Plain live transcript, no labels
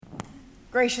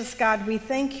Gracious God, we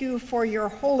thank you for your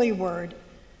holy word.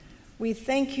 We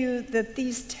thank you that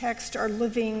these texts are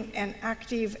living and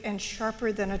active and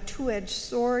sharper than a two-edged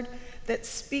sword that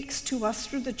speaks to us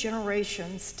through the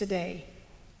generations today.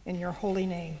 In your holy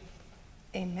name,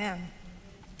 amen.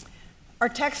 Our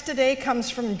text today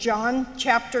comes from John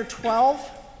chapter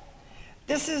 12.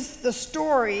 This is the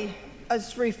story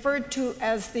as referred to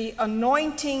as the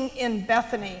anointing in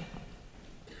Bethany.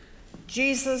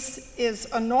 Jesus is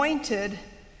anointed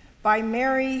by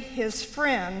Mary, his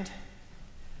friend,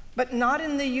 but not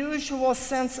in the usual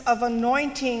sense of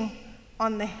anointing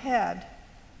on the head,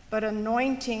 but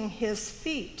anointing his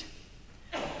feet.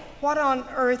 What on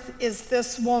earth is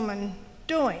this woman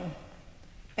doing?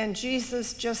 And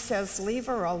Jesus just says, leave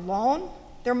her alone?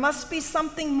 There must be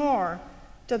something more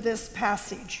to this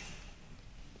passage.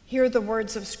 Hear the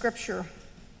words of Scripture.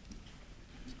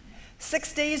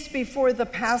 6 days before the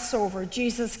Passover,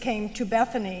 Jesus came to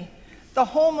Bethany, the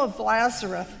home of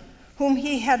Lazarus, whom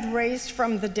he had raised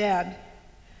from the dead.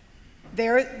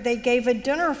 There they gave a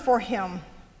dinner for him.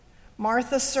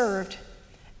 Martha served,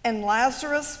 and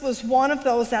Lazarus was one of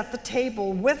those at the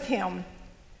table with him.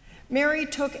 Mary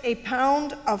took a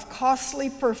pound of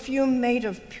costly perfume made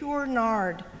of pure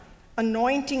nard,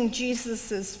 anointing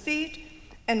Jesus' feet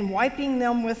and wiping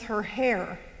them with her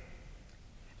hair.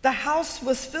 The house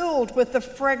was filled with the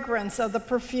fragrance of the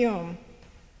perfume.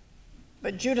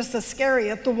 But Judas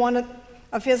Iscariot, the one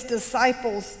of his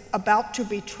disciples about to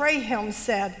betray him,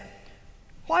 said,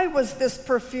 "Why was this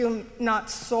perfume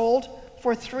not sold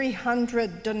for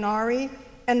 300 denarii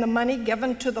and the money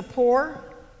given to the poor?"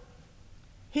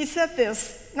 He said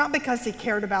this not because he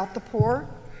cared about the poor,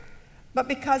 but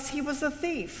because he was a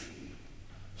thief.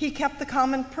 He kept the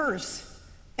common purse,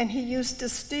 and he used to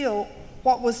steal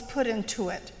what was put into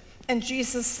it. And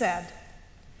Jesus said,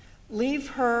 "Leave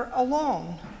her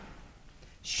alone.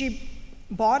 She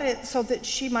bought it so that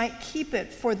she might keep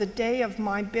it for the day of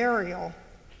my burial.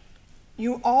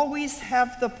 You always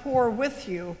have the poor with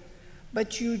you,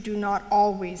 but you do not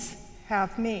always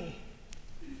have me."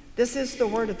 This is the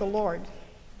word of the Lord.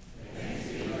 Thanks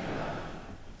be to God.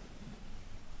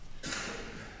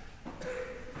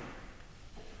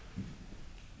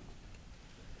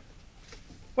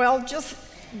 Well, just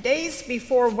days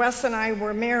before Wes and I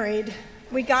were married,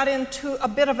 we got into a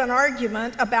bit of an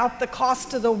argument about the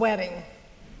cost of the wedding.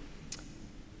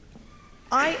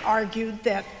 I argued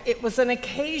that it was an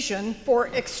occasion for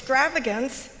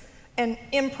extravagance and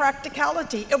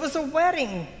impracticality. It was a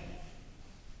wedding.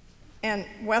 And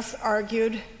Wes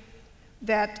argued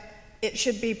that it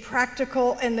should be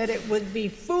practical and that it would be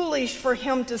foolish for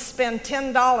him to spend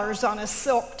 $10 on a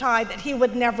silk tie that he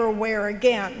would never wear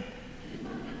again.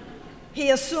 He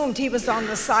assumed he was on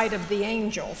the side of the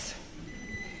angels.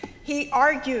 He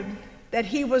argued that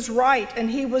he was right and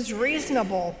he was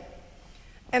reasonable.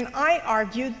 And I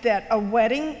argued that a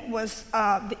wedding was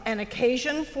an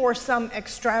occasion for some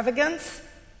extravagance.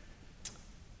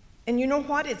 And you know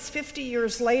what? It's 50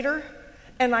 years later,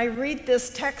 and I read this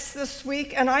text this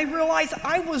week, and I realize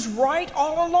I was right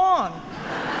all along.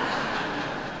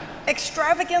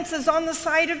 Extravagance is on the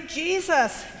side of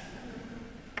Jesus.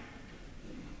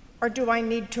 Or do I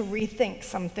need to rethink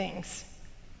some things?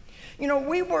 You know,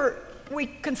 we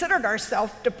considered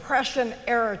ourselves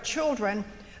Depression-era children,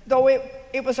 though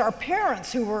it was our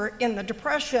parents who were in the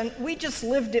Depression. We just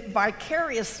lived it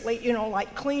vicariously, you know,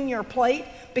 like clean your plate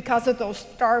because of those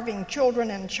starving children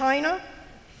in China.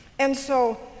 And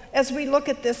so as we look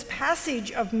at this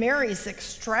passage of Mary's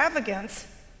extravagance,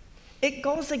 it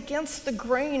goes against the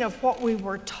grain of what we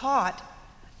were taught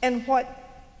and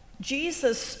what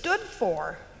Jesus stood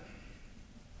for.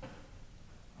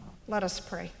 Let us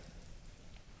pray.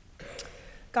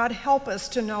 God, help us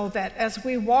to know that as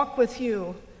we walk with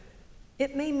you,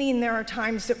 it may mean there are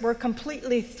times that we're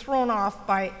completely thrown off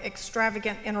by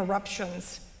extravagant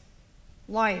interruptions,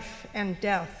 life and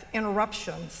death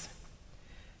interruptions.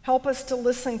 Help us to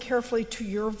listen carefully to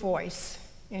your voice.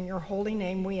 In your holy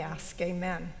name we ask,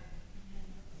 amen.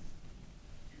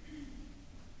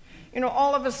 You know,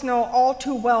 all of us know all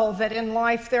too well that in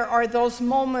life there are those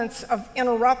moments of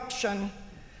interruption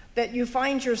that you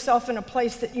find yourself in a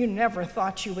place that you never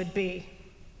thought you would be.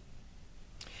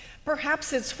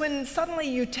 Perhaps it's when suddenly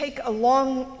you take a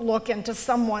long look into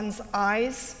someone's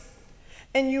eyes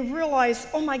and you realize,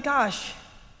 oh my gosh,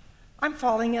 I'm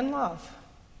falling in love.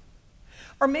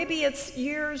 Or maybe it's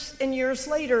years and years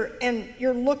later and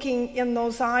you're looking in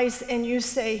those eyes and you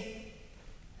say,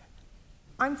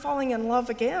 I'm falling in love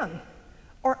again.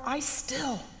 Or I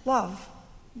still love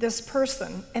this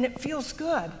person and it feels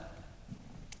good.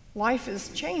 Life has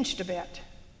changed a bit.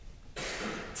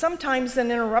 Sometimes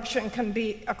an interruption can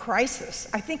be a crisis.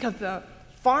 I think of the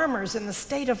farmers in the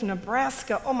state of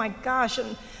Nebraska. Oh my gosh,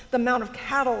 and the amount of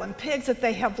cattle and pigs that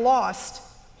they have lost.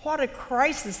 What a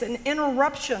crisis, an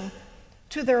interruption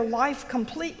to their life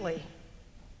completely.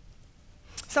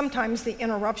 Sometimes the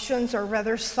interruptions are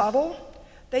rather subtle.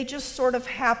 They just sort of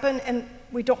happen and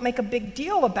we don't make a big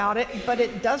deal about it, but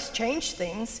it does change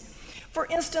things. For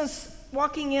instance,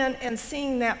 walking in and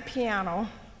seeing that piano,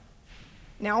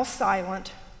 now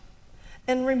silent,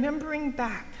 and remembering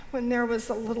back when there was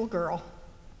a little girl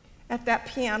at that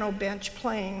piano bench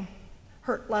playing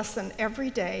her lesson every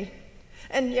day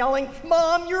and yelling,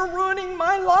 "Mom, you're ruining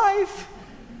my life,"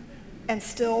 and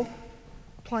still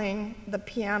playing the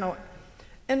piano.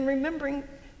 And remembering,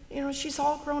 she's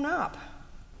all grown up.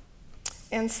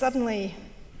 And suddenly,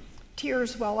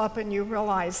 tears well up and you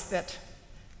realize that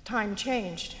time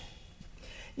changed.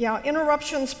 Yeah,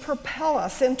 interruptions propel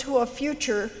us into a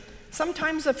future,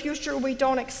 sometimes a future we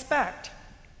don't expect,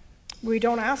 we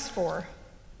don't ask for.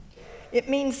 It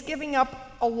means giving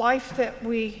up a life that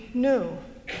we knew.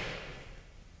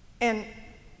 And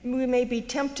we may be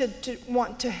tempted to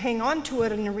want to hang on to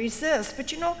it and resist,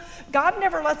 but God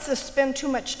never lets us spend too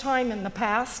much time in the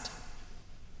past.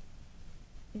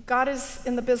 God is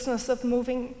in the business of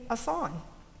moving us on.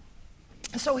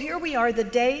 So here we are, the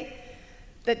day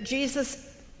that Jesus,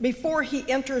 before he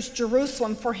enters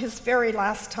Jerusalem for his very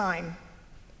last time.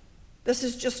 This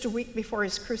is just a week before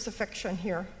his crucifixion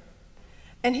here.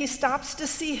 And he stops to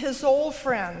see his old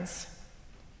friends,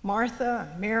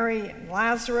 Martha, Mary, and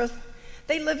Lazarus.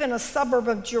 They live in a suburb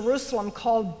of Jerusalem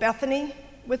called Bethany,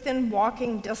 within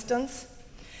walking distance.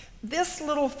 This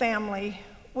little family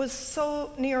was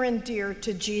so near and dear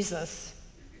to Jesus.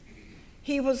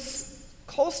 He was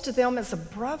close to them as a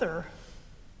brother.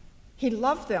 He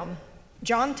loved them.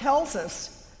 John tells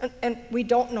us, and we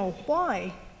don't know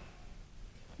why,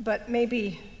 but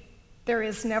maybe there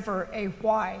is never a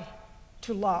why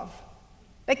to love.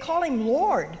 They call him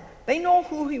Lord. They know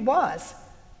who he was.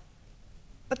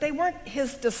 But they weren't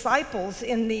his disciples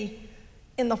in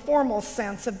the formal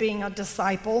sense of being a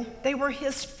disciple. They were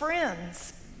his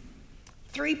friends.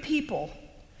 3 people.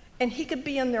 And he could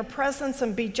be in their presence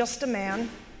and be just a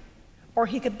man, or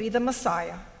he could be the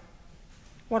Messiah.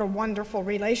 What a wonderful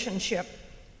relationship.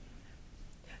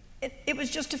 It was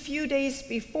just a few days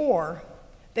before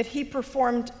that he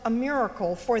performed a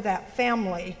miracle for that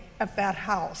family at that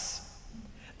house.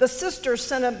 The sister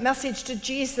sent a message to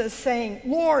Jesus saying,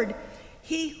 "Lord,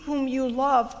 he whom you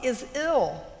love is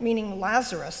ill," meaning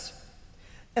Lazarus.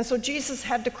 And so Jesus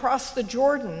had to cross the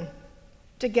Jordan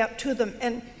to get to them.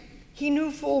 And he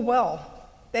knew full well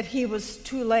that he was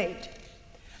too late.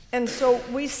 And so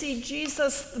we see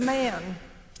Jesus, the man,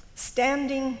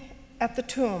 standing at the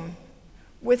tomb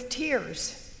with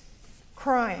tears,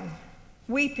 crying,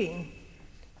 weeping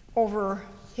over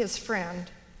his friend.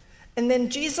 And then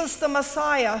Jesus, the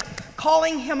Messiah,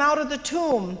 calling him out of the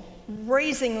tomb,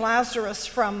 raising Lazarus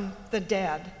from the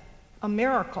dead, a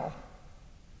miracle.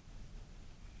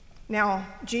 Now,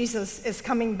 Jesus is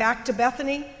coming back to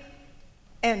Bethany,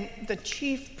 and the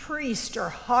chief priests are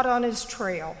hot on his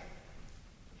trail.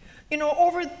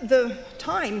 Over the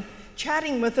time,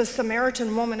 chatting with a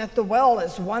Samaritan woman at the well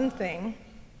is one thing,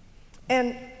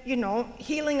 and,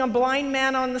 healing a blind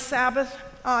man on the Sabbath,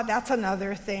 that's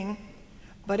another thing.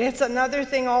 But it's another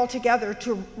thing altogether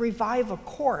to revive a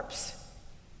corpse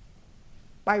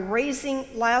by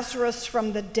raising Lazarus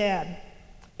from the dead.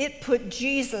 It put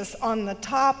Jesus on the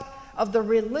top of the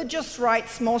religious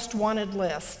right's most wanted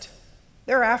list.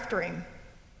 They're after him.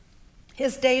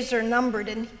 His days are numbered,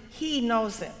 and he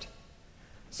knows it.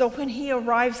 So when he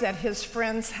arrives at his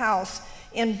friend's house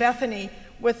in Bethany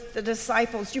with the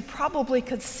disciples, you probably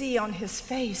could see on his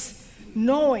face,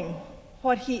 knowing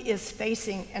what he is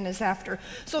facing and is after.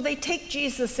 So they take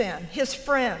Jesus in, his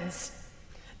friends.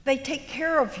 They take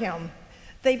care of him.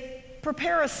 They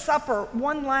prepare a supper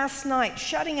one last night,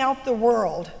 shutting out the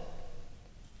world.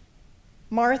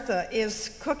 Martha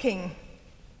is cooking,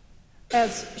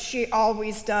 as she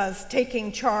always does,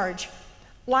 taking charge.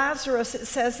 Lazarus, it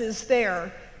says, is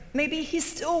there. Maybe he's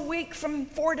still weak from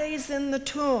 4 days in the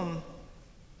tomb.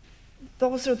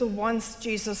 Those are the ones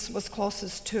Jesus was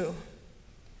closest to.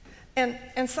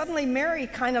 And suddenly Mary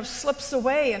kind of slips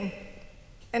away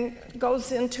and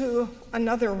goes into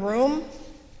another room.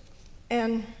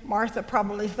 And Martha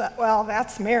probably thought, well,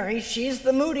 that's Mary. She's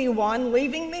the moody one,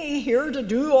 leaving me here to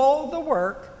do all the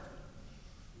work.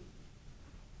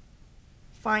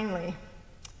 Finally,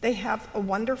 they have a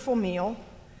wonderful meal.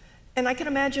 And I can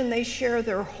imagine they share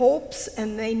their hopes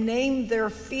and they name their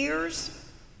fears.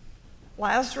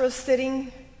 Lazarus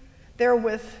sitting there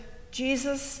with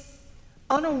Jesus,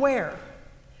 unaware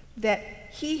that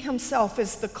he himself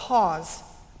is the cause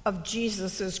of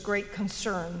Jesus' great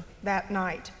concern that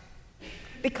night.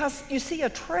 Because, you see, a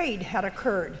trade had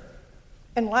occurred,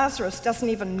 and Lazarus doesn't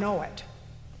even know it.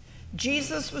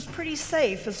 Jesus was pretty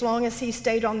safe as long as he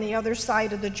stayed on the other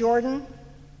side of the Jordan,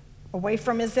 away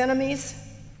from his enemies.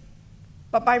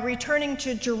 But by returning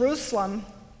to Jerusalem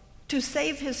to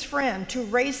save his friend, to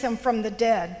raise him from the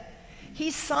dead,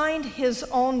 he signed his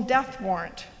own death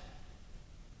warrant.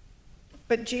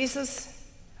 But Jesus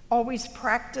always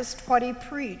practiced what he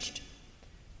preached,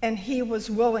 and he was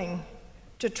willing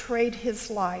to trade his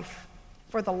life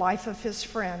for the life of his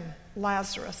friend,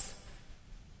 Lazarus.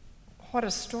 What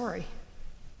a story.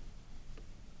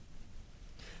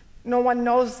 No one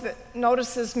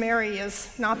notices Mary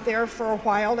is not there for a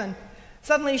while, and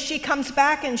suddenly she comes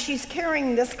back and she's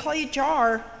carrying this clay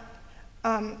jar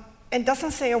and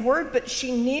doesn't say a word, but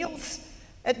she kneels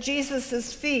at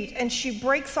Jesus' feet and she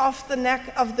breaks off the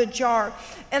neck of the jar.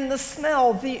 And the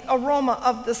smell, the aroma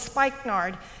of the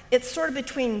spikenard, it's sort of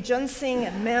between ginseng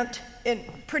and mint and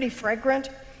pretty fragrant,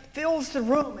 fills the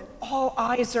room and all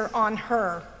eyes are on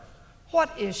her.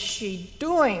 What is she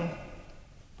doing?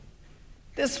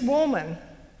 This woman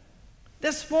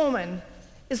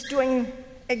is doing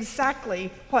exactly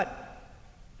what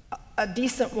a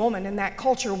decent woman in that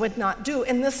culture would not do,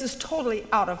 and this is totally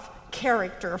out of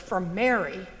character for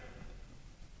Mary.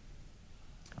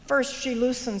 First, she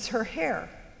loosens her hair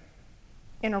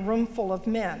in a room full of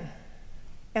men,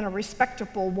 and a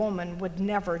respectable woman would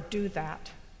never do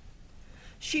that.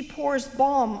 She pours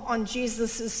balm on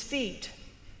Jesus' feet,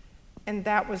 and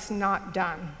that was not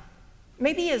done.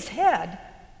 Maybe his head,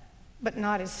 but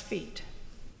not his feet.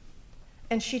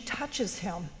 And she touches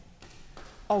him.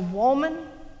 A woman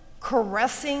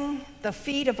caressing the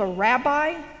feet of a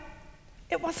rabbi?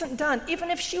 It wasn't done, even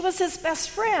if she was his best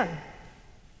friend.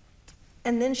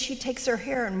 And then she takes her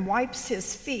hair and wipes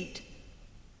his feet,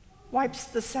 wipes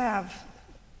the salve.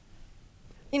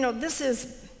 This is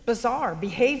bizarre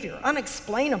behavior,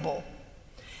 unexplainable.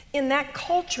 In that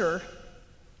culture,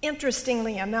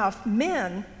 interestingly enough,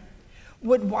 men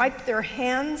would wipe their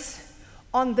hands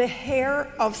on the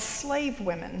hair of slave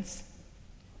women,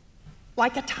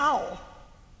 like a towel.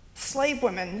 Slave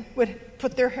women would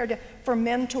put their hair down for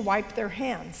men to wipe their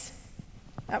hands.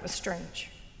 That was strange.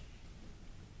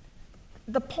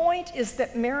 The point is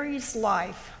that Mary's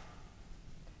life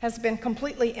has been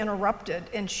completely interrupted,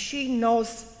 and she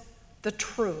knows the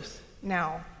truth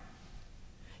now.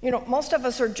 Most of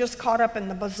us are just caught up in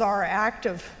the bizarre act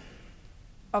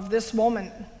of this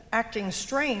woman acting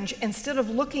strange instead of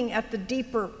looking at the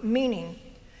deeper meaning.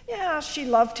 Yeah, she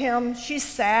loved him. She's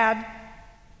sad.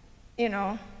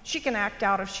 She can act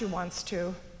out if she wants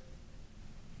to.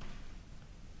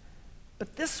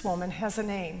 But this woman has a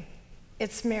name.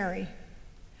 It's Mary.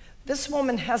 This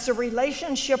woman has a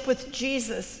relationship with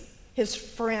Jesus, his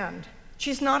friend.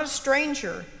 She's not a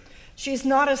stranger. She's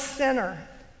not a sinner.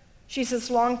 She's his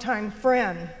longtime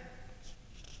friend.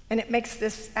 And it makes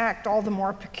this act all the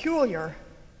more peculiar.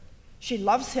 She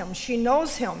loves him. She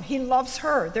knows him. He loves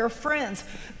her. They're friends.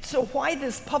 So why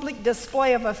this public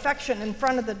display of affection in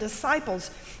front of the disciples?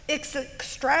 It's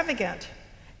extravagant.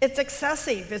 It's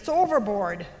excessive. It's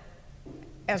overboard,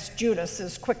 as Judas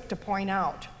is quick to point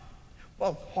out.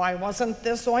 Well, why wasn't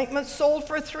this ointment sold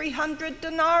for 300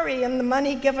 denarii and the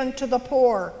money given to the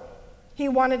poor? He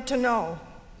wanted to know.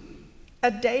 A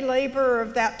day laborer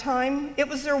of that time, it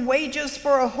was their wages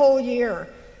for a whole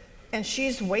year. And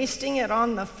she's wasting it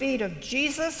on the feet of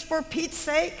Jesus for Pete's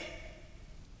sake?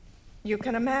 You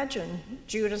can imagine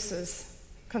Judas's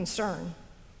concern.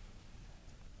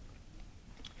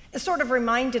 It sort of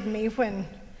reminded me when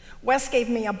Wes gave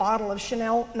me a bottle of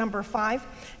Chanel No. 5,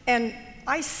 and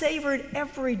I savored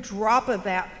every drop of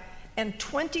that, and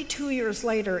 22 years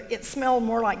later, it smelled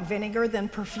more like vinegar than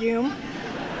perfume.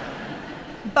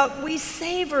 But we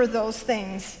savor those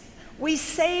things. We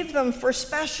save them for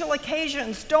special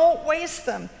occasions. Don't waste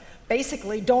them.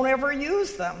 Basically, don't ever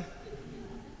use them.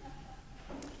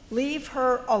 Leave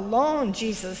her alone,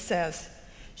 Jesus says.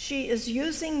 She is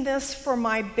using this for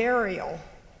my burial.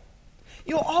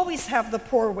 You'll always have the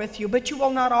poor with you, but you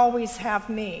will not always have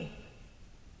me.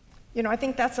 I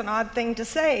think that's an odd thing to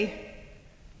say.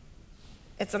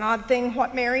 It's an odd thing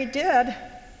what Mary did.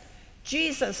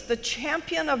 Jesus, the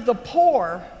champion of the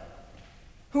poor,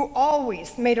 who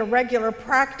always made a regular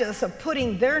practice of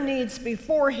putting their needs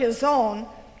before his own,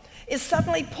 is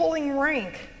suddenly pulling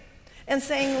rank and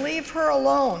saying, leave her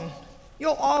alone.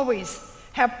 You'll always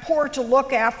have poor to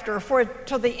look after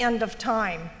till the end of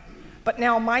time. But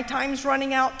now my time's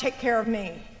running out, take care of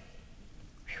me.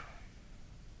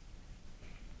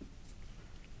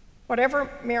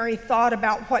 Whatever Mary thought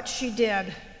about what she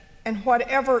did, and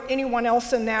whatever anyone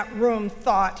else in that room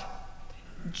thought,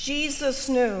 Jesus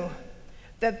knew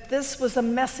that this was a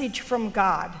message from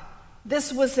God.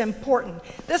 This was important.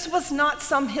 This was not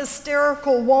some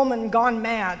hysterical woman gone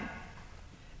mad.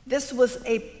 This was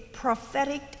a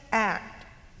prophetic act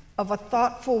of a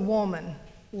thoughtful woman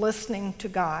listening to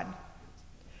God.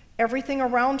 Everything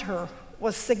around her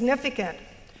was significant.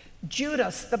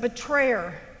 Judas, the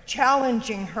betrayer,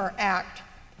 challenging her act.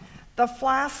 The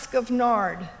flask of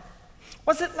nard.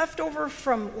 Was it left over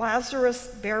from Lazarus'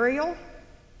 burial?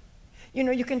 You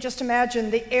know, you can just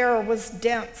imagine the air was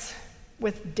dense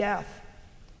with death.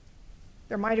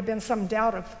 There might have been some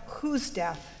doubt of whose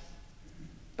death,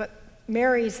 but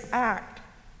Mary's act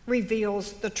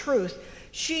reveals the truth.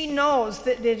 She knows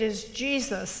that it is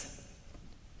Jesus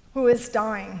who is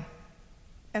dying,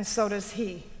 and so does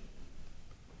he.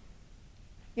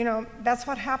 You know, that's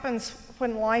what happens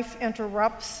when life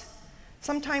interrupts.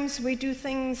 Sometimes we do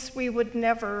things we would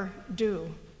never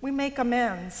do. We make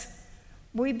amends.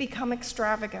 We become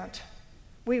extravagant.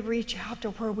 We reach out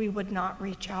to where we would not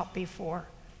reach out before.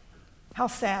 How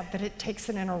sad that it takes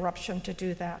an interruption to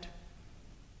do that.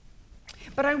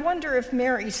 But I wonder if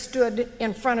Mary stood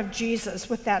in front of Jesus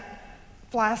with that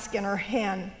flask in her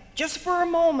hand, just for a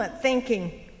moment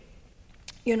thinking,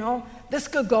 you know, this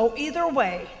could go either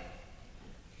way.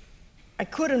 I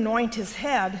could anoint his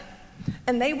head,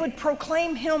 and they would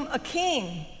proclaim him a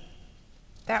king.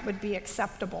 That would be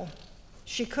acceptable.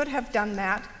 She could have done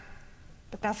that,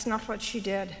 but that's not what she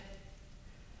did.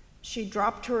 She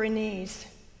dropped to her knees.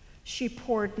 She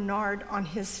poured nard on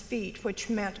his feet, which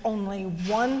meant only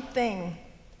one thing.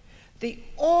 The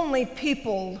only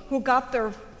people who got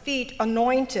their feet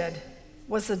anointed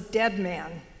was a dead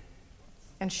man.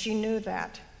 And she knew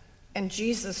that. And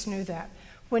Jesus knew that.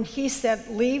 When he said,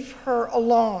 "Leave her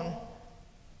alone.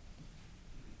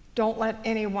 Don't let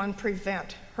anyone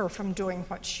prevent her from doing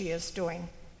what she is doing."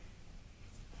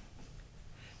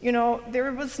 You know,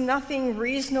 there was nothing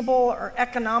reasonable or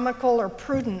economical or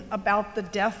prudent about the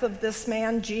death of this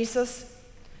man, Jesus,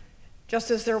 just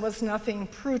as there was nothing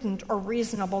prudent or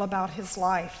reasonable about his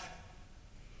life.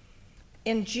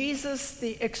 In Jesus,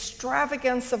 the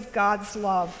extravagance of God's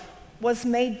love was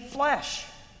made flesh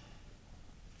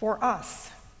for us.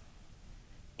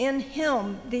 In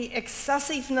him, the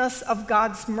excessiveness of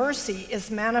God's mercy is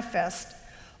manifest.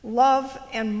 Love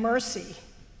and mercy.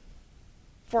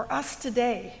 For us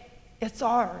today, it's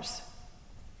ours.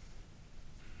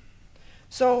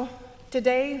 So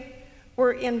today,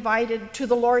 we're invited to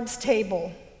the Lord's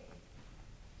table.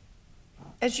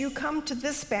 As you come to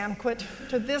this banquet,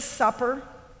 to this supper,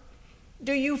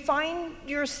 do you find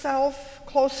yourself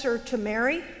closer to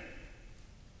Mary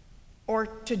or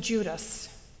to Judas?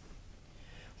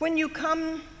 When you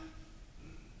come,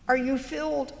 are you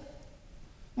filled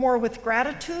more with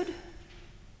gratitude?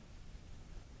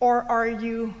 Or are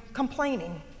you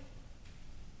complaining?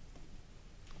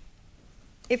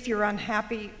 If you're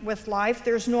unhappy with life,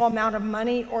 there's no amount of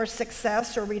money or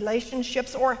success or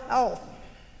relationships or health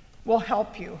will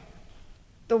help you.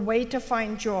 The way to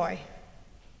find joy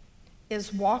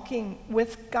is walking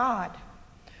with God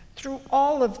through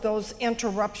all of those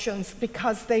interruptions,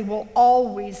 because they will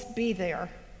always be there,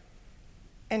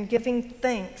 and giving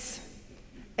thanks,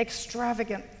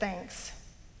 extravagant thanks,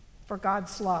 for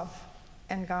God's love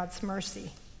and God's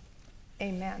mercy.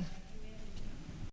 Amen.